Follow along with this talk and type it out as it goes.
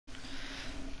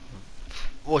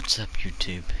What's up,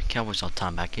 YouTube? Cowboys all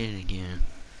time back in it again.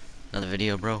 Another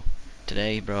video, bro.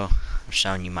 Today, bro, I'm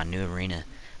showing you my new arena,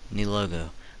 new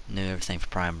logo, new everything for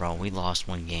Prime, bro. We lost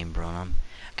one game, bro, and I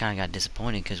kind of got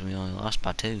disappointed because we only lost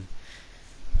by 2.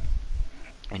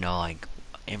 You know, like,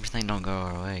 everything don't go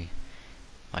our way.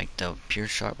 Like, the pure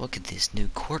sharp, look at this new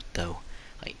court, though.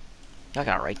 Like, y'all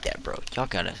gotta rate that, bro. Y'all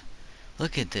gotta,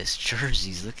 look at this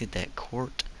jerseys, look at that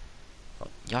court.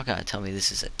 Y'all gotta tell me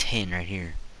this is a 10 right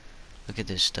here. Look at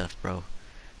this stuff, bro.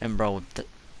 And, bro,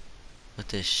 with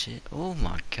this shit. Oh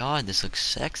my god, this looks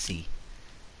sexy.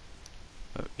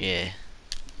 Oh, yeah.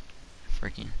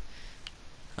 Freaking.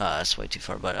 That's way too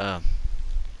far, but,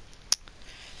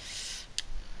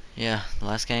 yeah, the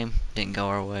last game didn't go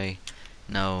our way.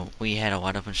 No, we had a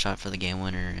wide open shot for the game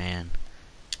winner, and,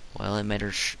 well,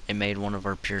 it made one of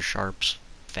our pure sharps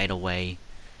fade away,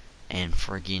 and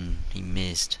freaking, he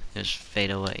missed. It was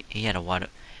fade away. He had a wide,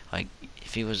 like,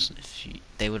 if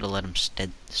they would have let him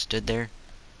stood there,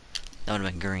 that would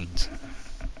have been greens.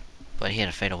 But he had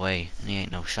to fade away, and he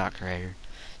ain't no shot creator.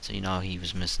 So you know he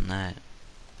was missing that.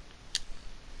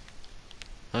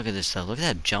 Look at this though. Look at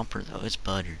that jumper though. It's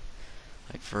butter.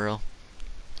 Like for real.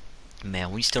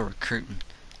 Man, we still recruiting.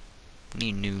 We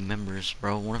need new members,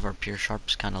 bro. One of our pure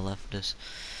sharps kind of left us,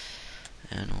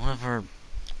 and one of our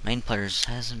main players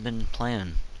hasn't been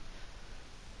playing.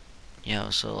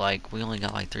 Yeah, so like we only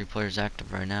got like 3 players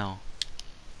active right now.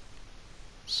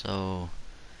 So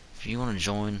if you want to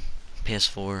join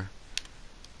PS4,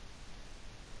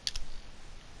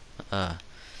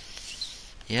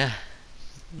 yeah,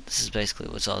 this is basically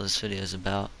what all this video is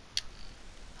about.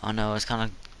 I know it's kind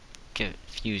of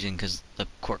confusing because the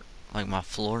court, like my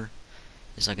floor,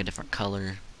 is like a different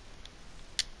color.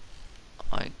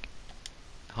 Like,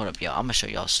 hold up, y'all. I'm gonna show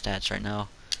y'all stats right now.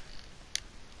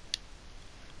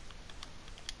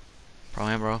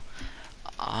 Bro,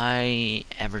 I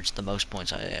averaged the most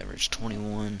points. I averaged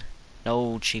 21.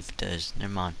 No, Chief does.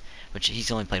 Never mind. But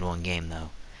he's only played 1 game though.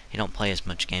 He don't play as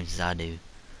much games as I do.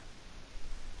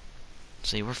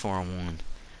 See, we're 4-1.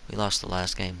 We lost the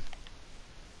last game.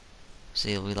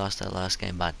 See, we lost that last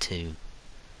game by 2.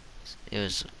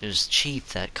 It was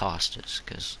Chief that cost us,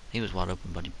 cause he was wide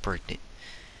open, but he bricked it.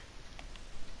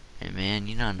 And man,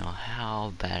 you don't know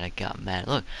how bad I got mad.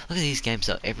 Look at these games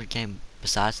though. Every game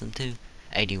besides them 2,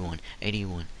 81,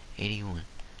 81, 81.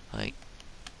 Like,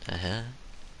 the hell?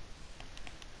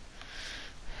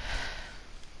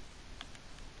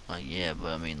 Like, yeah, but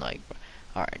I mean, like,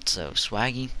 alright, so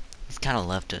Swaggy, he's kind of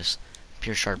left us.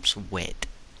 Pure Sharp's wet.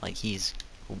 Like, he's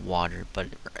water. But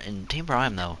in Team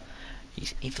Prime, though,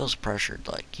 he feels pressured.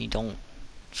 Like, he don't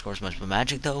score as much. But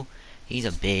Magic, though, he's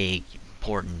a big,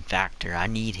 important factor. I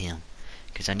need him.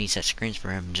 Because I need set screens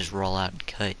for him and just roll out and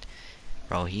cut.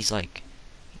 Bro, he's like,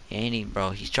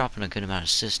 bro, he's dropping a good amount of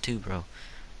assists, too, bro.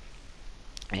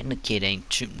 And the kid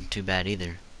ain't shooting too bad,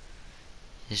 either.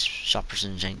 His shot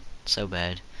percentage ain't so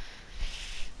bad.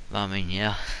 But, I mean,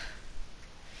 yeah.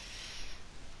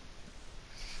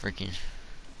 Freaking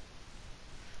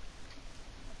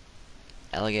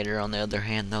Alligator, on the other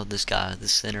hand, though, this guy,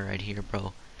 this center right here,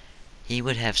 bro, he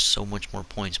would have so much more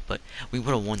points, but we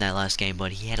would have won that last game,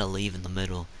 but he had to leave in the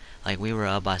middle. Like, we were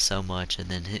up by so much, and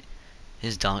then the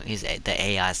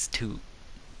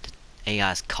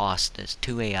AIs cost us.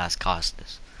 2 AIs cost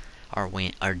us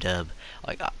our dub.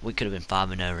 Like, we could have been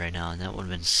 5-0 right now, and that would have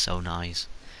been so nice.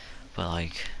 But,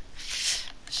 like,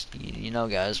 you know,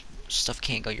 guys, stuff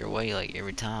can't go your way, like,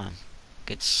 every time. It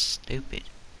gets stupid.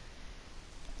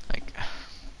 Like,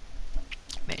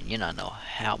 man, you don't know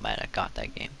how bad I got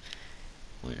that game.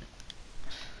 When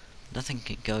nothing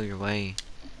can go your way.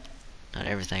 Not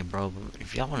everything, bro. But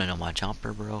if y'all want to know my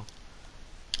jumper, bro,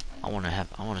 I want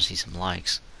to see some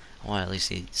likes. I want to at least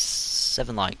see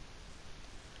 7 likes.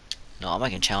 No, I'm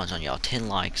making a challenge on y'all. 10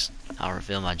 likes, I'll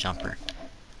reveal my jumper.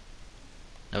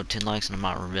 No, 10 likes and I'm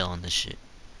not revealing this shit.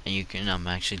 And I'm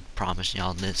actually promising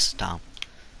y'all this time.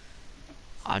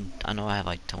 I know I have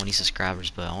like 20 subscribers,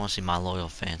 but I want to see my loyal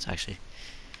fans actually.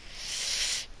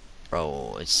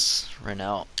 Bro, it's right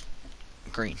now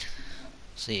green.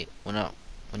 See,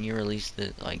 when you release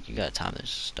it, like, you gotta time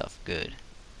this stuff good.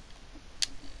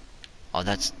 Oh,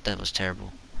 that was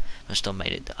terrible. I still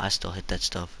made it. I still hit that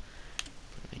stuff.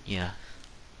 But yeah,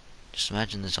 just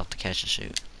imagine this off the catch and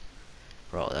shoot,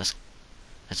 bro. That's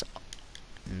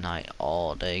night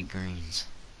all day greens.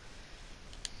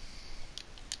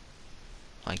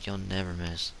 Like, you'll never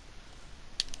miss,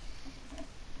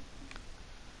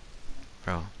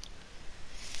 bro.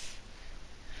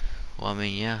 Well, I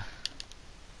mean, yeah.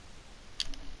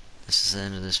 This is the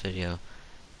end of this video,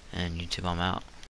 and YouTube, I'm out.